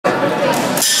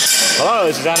Hello,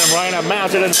 this is Adam Rayner,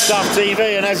 Mounted and Stuff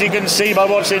TV, and as you can see by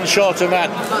what's in shot and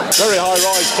that very high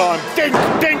rise time, dink,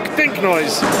 dink, dink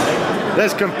noise.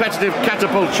 There's competitive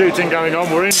catapult shooting going on.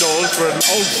 We're indoors for an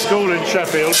old school in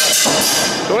Sheffield.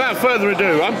 So without further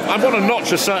ado, I want to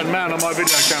notch a certain man on my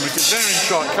video camera because they're in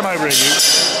shot. Come over here, you.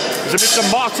 There's a Mr.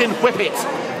 Martin Whippet.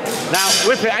 Now,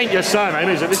 Whippet ain't your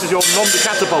surname, is it? This is your nom de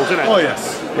catapult, isn't it? Oh,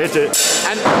 yes. It is.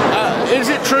 And is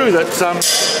it true that,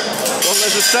 well,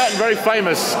 there's a certain very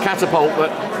famous catapult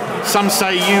that some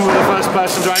say you were the first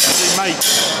person to actually make?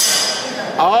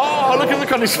 Oh, look at the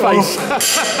look on his face.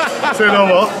 So you know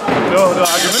what? No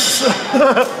arguments.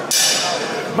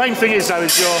 Main thing is, though,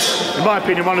 is you're, in my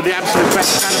opinion, one of the absolute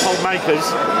best catapult makers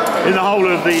in the whole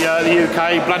of the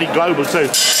UK, bloody global too.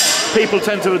 People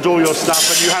tend to adore your stuff,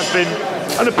 and you have been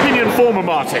an opinion former,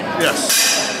 Martin. Yes.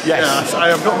 Yes. Yes, I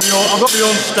have got my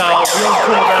own style, my own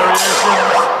colour variations,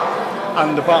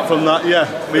 and apart from that, yeah,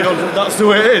 that's the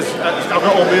way it is. I've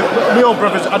got all my own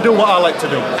preference. I do what I like to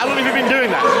do. How long have you been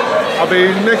doing that? I've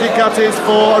been making catties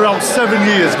for around 7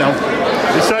 years now.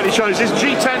 It certainly shows. Is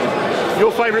G10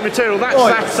 your favourite material? That's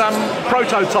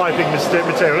prototyping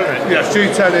material, isn't it? Yes,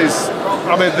 G10 is,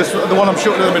 I mean, the one I'm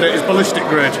shooting at the minute is ballistic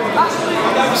grade.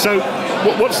 So,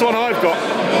 what's the one I've got?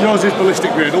 Yours is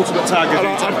ballistic grade, ultimate target.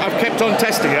 I've kept on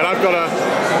testing it. I've got a...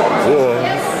 Whoa.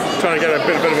 Trying to get a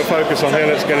bit of a focus on here.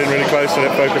 Let's get in really close to it,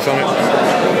 focus on it.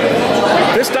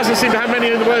 This doesn't seem to have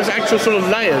many of the words actual sort of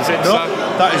layers. It's, no,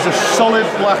 that is a solid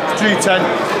black G10.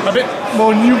 A bit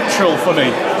more neutral for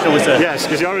me, shall we say. Yes,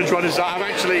 because the orange one is... I've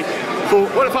actually thought,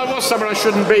 what if I was somewhere I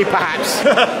shouldn't be, perhaps?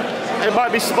 It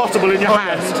might be spottable in your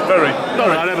hand. Yes, very. No,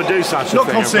 I'd never do such a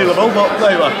thing. Not concealable, but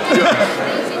there you are.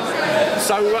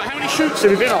 So, how many shoots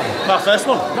have you been on? My first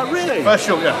one. No, really? First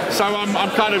shoot, yeah. So I'm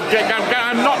kind of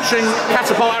I'm notching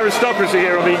catapult aristocracy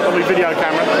here on the video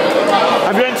camera.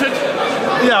 Have you entered?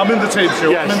 Yeah, I'm in the team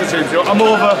shoot. Yes. I'm in the team shoot.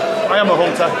 I am a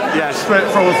hunter. Yes. Straight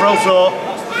through and through, so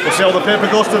we'll see how the paper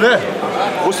goes today.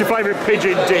 What's your favourite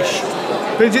pigeon dish?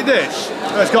 Pigeon dish?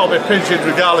 It's got to be pigeon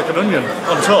with garlic and onion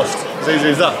on toast. As easy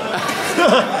as that.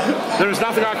 There is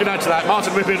nothing I can add to that.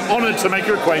 Martin, we've been honoured to make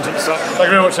your acquaintance, sir. Thank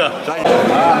you very much, sir.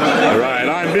 Right,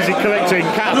 I'm busy collecting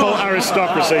catapult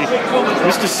aristocracy.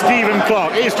 Mr. Stephen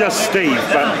Clark. He's just Steve,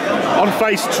 but on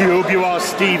FaceTube you are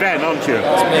Steve N, aren't you?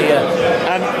 That's me,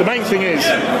 yeah. And the main thing is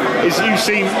you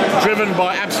seem driven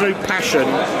by absolute passion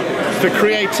for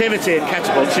creativity in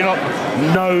catapults. You're not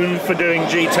known for doing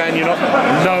G10, you're not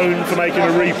known for making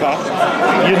a Reaper.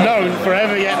 You're known for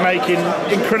ever yet making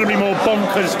incredibly more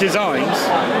bonkers designs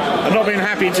and not being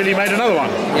happy until you made another one.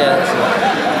 Yeah, that's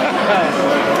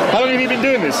it. How long have you been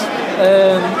doing this?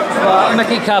 Well, I'm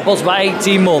making catapults about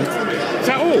 18 months. Is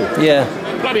that all? Yeah.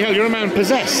 Bloody hell, you're a man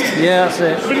possessed. Yeah, that's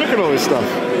it. But look at all this stuff.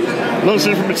 Lots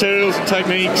of different materials and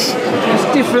techniques.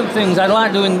 It's different things. I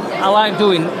like doing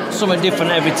something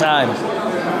different every time.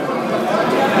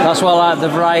 That's why I like the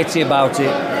variety about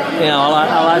it. You know,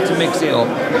 I like to mix it up.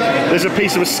 There's a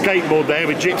piece of a skateboard there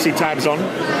with gypsy tabs on,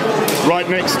 right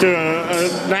next to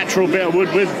a natural bit of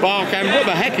wood with bark. And what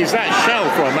the heck is that shell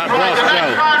from? That brass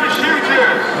shell?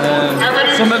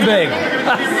 Something big.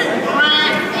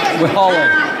 We're hollow.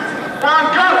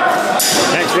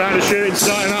 Next round of shooting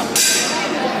starting up.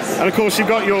 And of course you've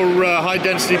got your high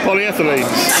density polyethylenes.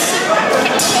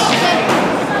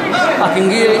 I can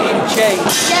get it in change.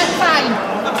 Yeah,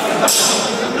 fine.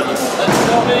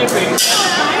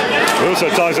 He also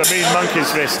ties a mean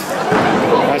monkey's fist.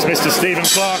 That's Mr. Stephen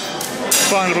Clark,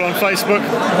 findable on Facebook.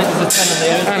 I think there's a 10 in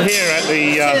there. And here at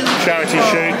the charity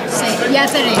shoot.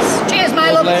 Yes, there is. Cheers,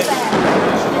 my love.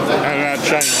 And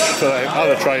change for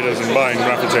other traders and buying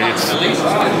raffle tickets.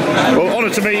 Well,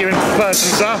 honoured to meet you in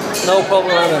person, sir. No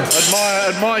problem, Adam.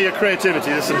 Admire your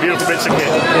creativity. There's some beautiful bits of kit.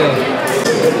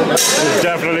 There's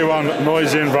definitely one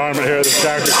noisy environment here at the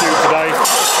charity shoot today.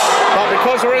 But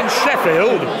because we're in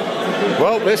Sheffield,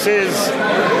 well, this is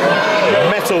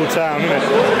metal town, isn't it?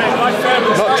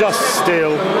 Not just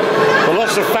steel, but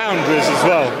lots of foundries as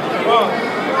well.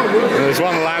 And there's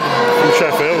one lad from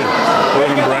Sheffield,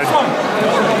 born and bred.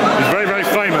 He's very, very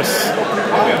famous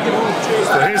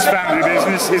for his foundry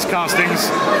business, his castings,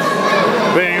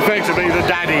 being effectively the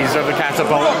daddies of the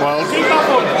catapult world.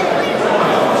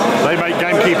 They make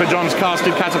Gamekeeper John's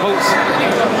casted catapults,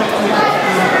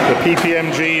 the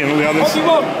PPMG and all the others.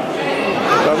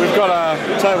 But we've got a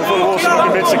table full of awesome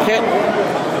looking bits of kit.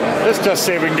 Let's just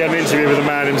see if we can get an interview with the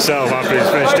man himself after he's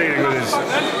finished dealing with his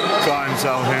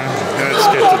clientele here. Let's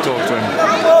get to talk to him.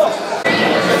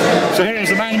 So here's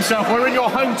the man himself. We're in your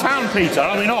hometown, Peter,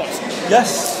 are we not?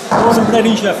 Yes, I wasn't bred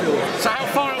in Sheffield. So how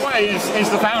far away is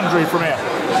the foundry from here?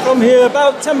 From here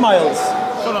about 10 miles.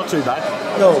 So or not too bad?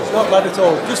 No, it's not bad at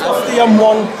all. Just off the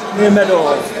M1 near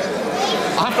Meadows.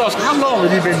 I have to ask, how long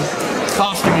have you been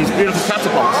casting these beautiful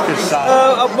catapults?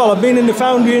 Well, I've been in the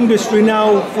foundry industry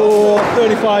now for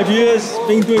 35 years.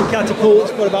 Been doing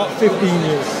catapults for about 15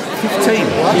 years. 15?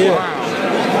 Yeah. Wow.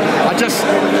 I just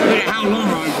think how long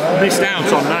I've missed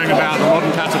out on knowing about the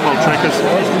modern catapult trick, because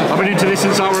I've been into this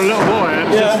since I was a little boy. It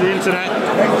was just the internet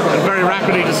and very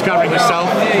rapidly discovering yourself.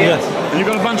 Yes. And you've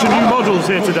got a bunch of new models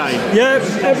here today. Yeah,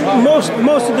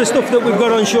 most of the stuff that we've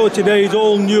got on show today is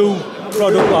all new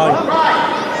product line.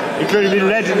 Including the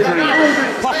legendary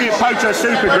Pocket Poacher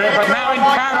Super Grip, but now in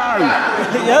camo.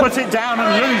 Yep. Put it down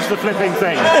and lose the flipping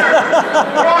thing. Have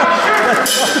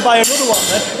to buy another one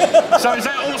then. So is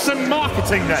that awesome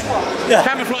marketing then? Yeah.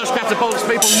 Camouflage catapults,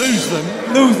 people lose them.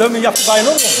 Lose them and you have to buy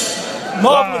another one.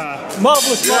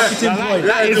 Marvellous marketing play.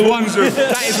 That is one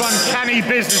canny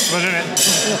businessman, isn't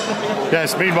it?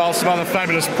 Yes, meanwhile some other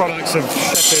fabulous products of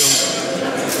Sheffield.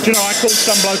 Do you know, I called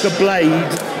some bloke a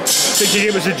blade, thinking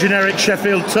it was a generic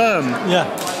Sheffield term. Yeah.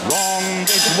 Wrong.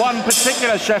 It's one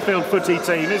particular Sheffield footy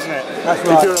team, isn't it? That's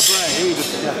right. If you're a blade.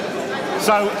 Yeah.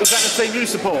 So, is that the team you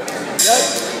support? Yeah.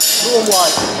 Blue and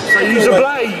white. So you use a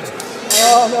blade?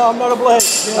 Oh, no, I'm not a blade.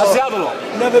 No. That's the other lot?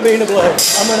 Never been a blade.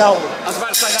 I'm an outlaw. I was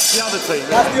about to say that's the other team.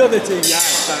 That's the other team. Yeah,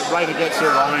 so Raider gets it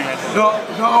wrong, isn't it? Not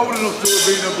old enough to have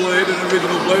been a blade, an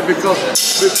original blade, because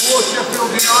before Sheffield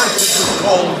United was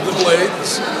called the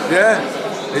Blades, yeah,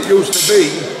 it used to be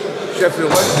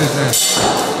Sheffield Wednesday.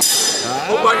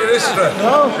 Look back at history.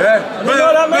 No. Yeah. But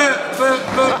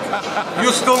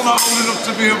you're still not old enough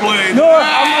to be a blade. No,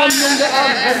 I'm younger.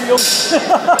 I'm very young.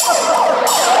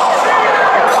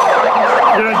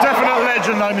 You're a definite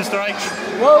legend though, Mr. H.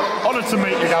 Well, honoured to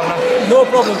meet you, Governor. No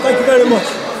problem, thank you very much.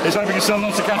 It's hoping you sell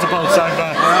lots of catapults. I've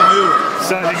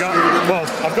certainly got, well,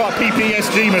 I've got a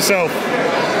PPSG myself.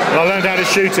 And I learned how to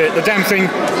shoot it. The damn thing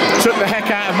took the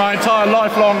heck out of my entire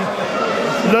lifelong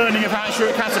learning of how to shoot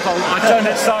a catapult. I turned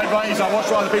it sideways, I watched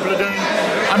what other people are doing.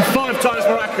 I'm 5 times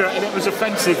more accurate and it was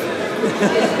offensive.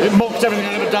 It mocked everything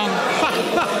I'd ever done.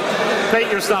 Pete,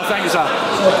 you're a star, thank you, sir.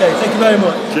 Okay, thank you very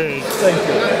much. Cheers. Thank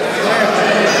you.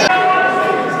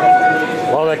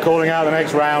 While they're calling out the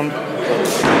next round,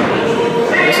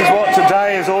 this is what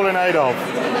today is all in aid of.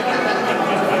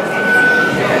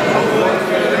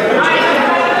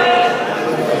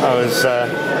 I was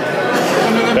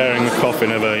bearing the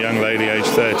coffin of a young lady aged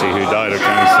 30 who died of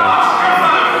cancer.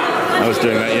 I was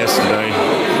doing that yesterday,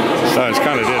 so it's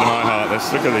kind of dear to my heart.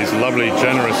 Let's look at these lovely,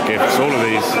 generous gifts, all of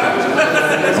these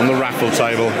on the raffle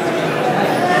table.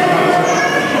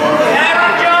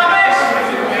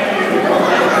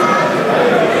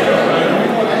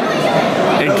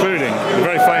 Including the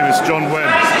very famous John Webb.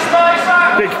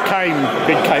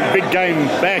 Big game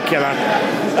bear killer,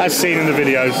 as seen in the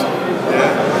videos.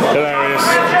 Hilarious.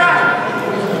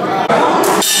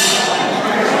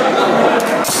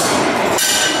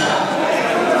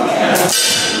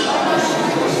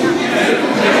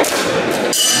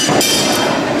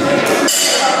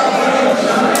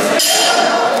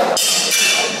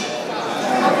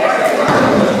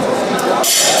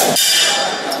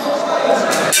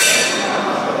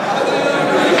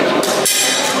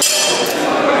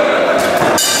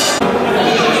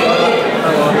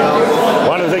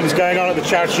 Going on at the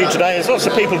charity shoot today. There's lots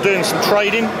of people doing some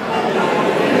trading,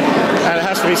 and it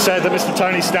has to be said that Mr.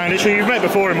 Tony Standish, who you've met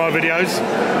before in my videos,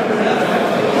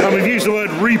 and we've used the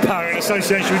word repo in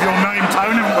association with your name,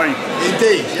 Tone, haven't we?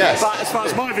 Indeed, yes. But as far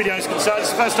as my video is concerned, it's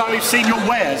the first time we've seen your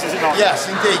wares, is it not? Yes,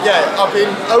 indeed, yeah. I've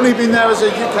only been there as a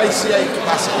UKCA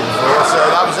capacity before, so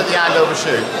that was at the Andover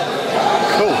shoot.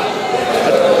 Cool.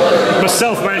 I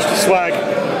myself managed to swag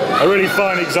a really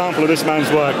fine example of this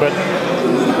man's work, but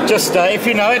just, if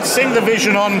you know it, sing the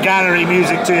Vision On gallery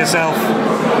music to yourself.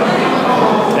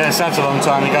 Yes, that's a long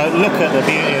time ago. Look at the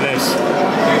beauty of this.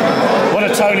 One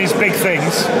of Tony's big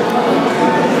things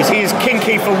is he is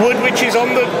kinky for wood, which is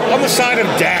on the side of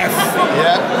death.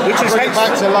 Yeah, which is bring it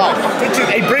back to life.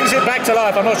 He brings it back to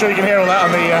life. I'm not sure you can hear all that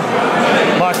on the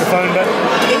microphone, but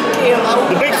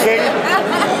the big thing,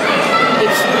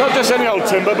 it's not just any old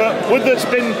timber, but wood that's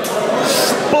been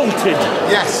spalted.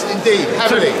 Yes, indeed,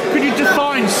 heavily. So, could you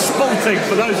define spalting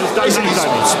for those that don't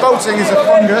know? Spalting is a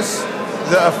fungus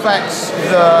that affects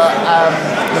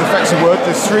the wood.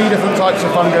 There's 3 different types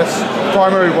of fungus,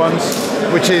 primary ones,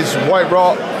 which is white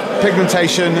rot,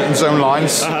 pigmentation, and zone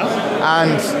lines.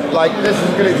 And like this is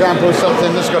a good example of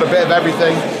something that's got a bit of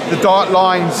everything. The dark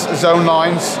lines are zone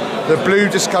lines, the blue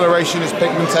discoloration is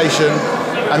pigmentation,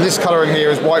 and this colouring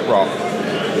here is white rot.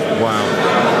 Wow.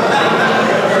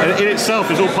 in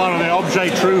itself is all part of the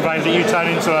objet trouvé that you turn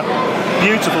into a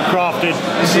beautiful crafted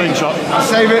slingshot. I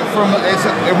save it from,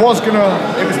 it was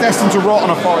destined to rot on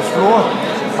a forest floor.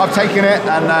 I've taken it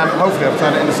and hopefully I've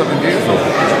turned it into something beautiful.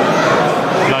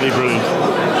 Bloody brilliant.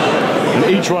 And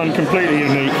each one completely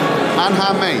unique. And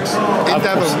handmade, in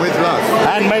Devon with love.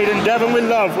 Handmade in Devon with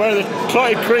love, where the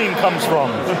clotted cream comes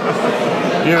from.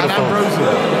 Beautiful. And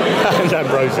ambrosia. And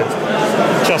ambrosia.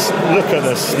 Just look at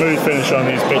the smooth finish on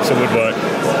these bits of woodwork.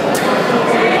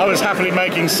 I was happily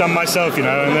making some myself, you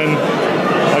know, and then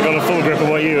I got a full grip of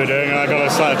what you were doing and I got a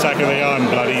slight attack of the arm,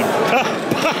 bloody.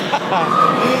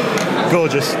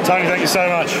 Gorgeous. Tony, thank you so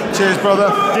much. Cheers, brother.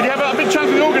 Did you have a big chunk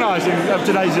of the organising of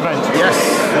today's event? Yes.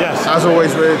 Yes. As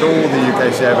always with all the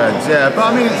UKC events, yeah. But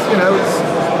I mean, it's, you know,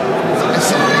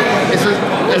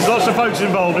 there's lots of folks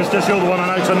involved. It's just you're the one I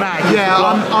know to nag. Yeah,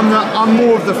 I'm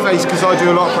more of the face because I do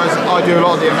a lot of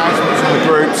the announcements in the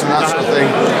groups and that sort of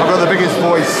thing. I've got the biggest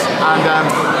voice and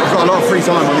I've got a lot of free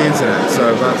time on the internet,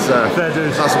 so that's a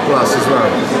plus as well.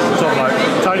 Top bloke.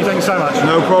 Tony, thank you so much.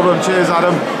 No problem. Cheers,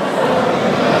 Adam.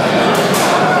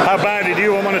 How badly do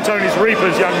you want one of Tony's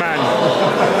Reapers, young man?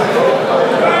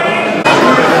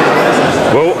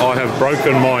 Well, I have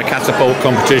broken my Catapult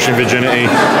competition virginity.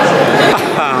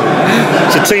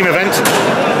 It's a team event.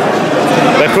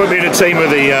 They put me in a team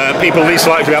with the people least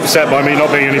likely to be upset by me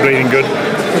not being any bleeding good.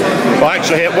 I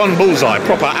actually hit one bullseye,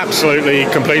 proper, absolutely,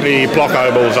 completely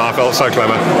blocko bullseye. I felt so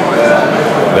clever.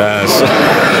 Yes.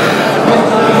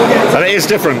 And it is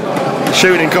different.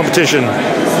 Shooting in competition.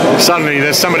 Suddenly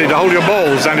there's somebody to hold your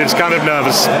balls and it's kind of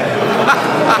nervous.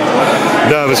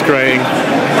 Nervous creating.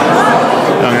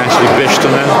 I'm actually bished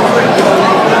on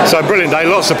there. So brilliant day,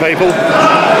 lots of people.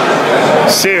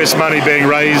 Serious money being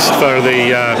raised for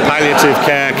the palliative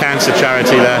care cancer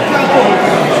charity there.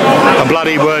 A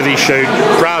bloody worthy shoot.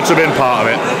 Proud to have been part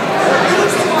of it.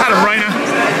 Adam Rayner,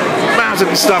 Mountain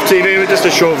and Stuff TV with just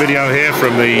a short video here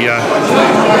from the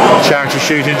charity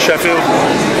shoot in Sheffield.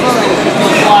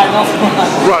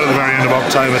 Right at the very end of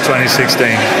October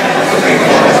 2016.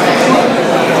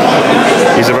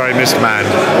 He's a very missed man,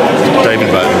 David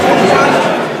Burton.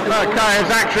 Okay, it's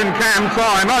action cam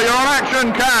time. Oh, you're on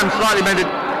action cam. Slightly mended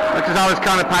because I was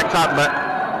kind of packed up, but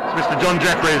it's Mr. John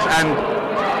Jeffries and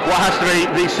what has to be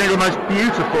the single most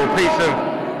beautiful piece of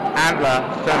antler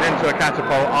turned into a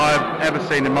catapult I've ever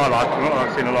seen in my life. Not that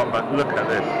I've seen a lot, but look at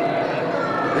this.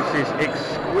 This is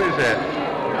exquisite.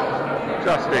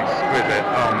 Just exquisite.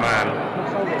 Oh man.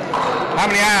 How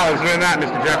many hours doing that,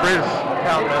 Mr. Jeffries?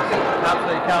 Countless,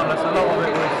 absolutely countless. A lot of it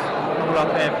was all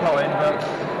up here plotting, but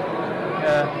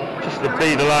yeah. Just the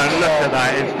bead alone, look at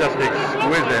that, it's just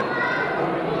exquisite.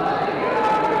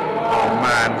 Oh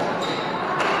man.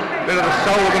 Bit of the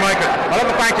soul of the maker. I love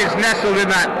the fact it's nestled in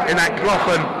that cloth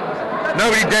and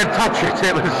nobody dared touch it.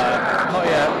 It was. Not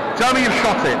yet. Tell me you've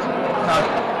shot it. No.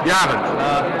 You haven't?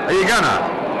 No. Are you gonna?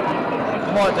 I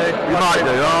might do. You might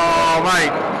do. Oh mate.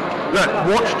 Look,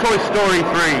 watch Toy Story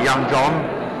 3, young John.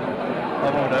 I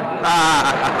will do.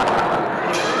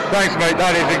 Thanks mate,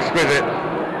 that is exquisite.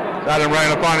 It's Adam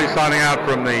Rayner finally signing out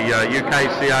from the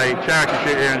UKCA charity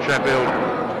shoot here in Sheffield.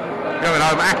 Going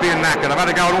home happy and knackered. I've had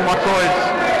to go on all my toys.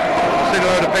 I've seen a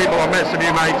load of people, I've met some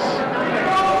new mates.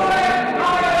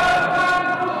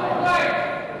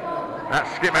 That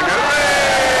skipper goes.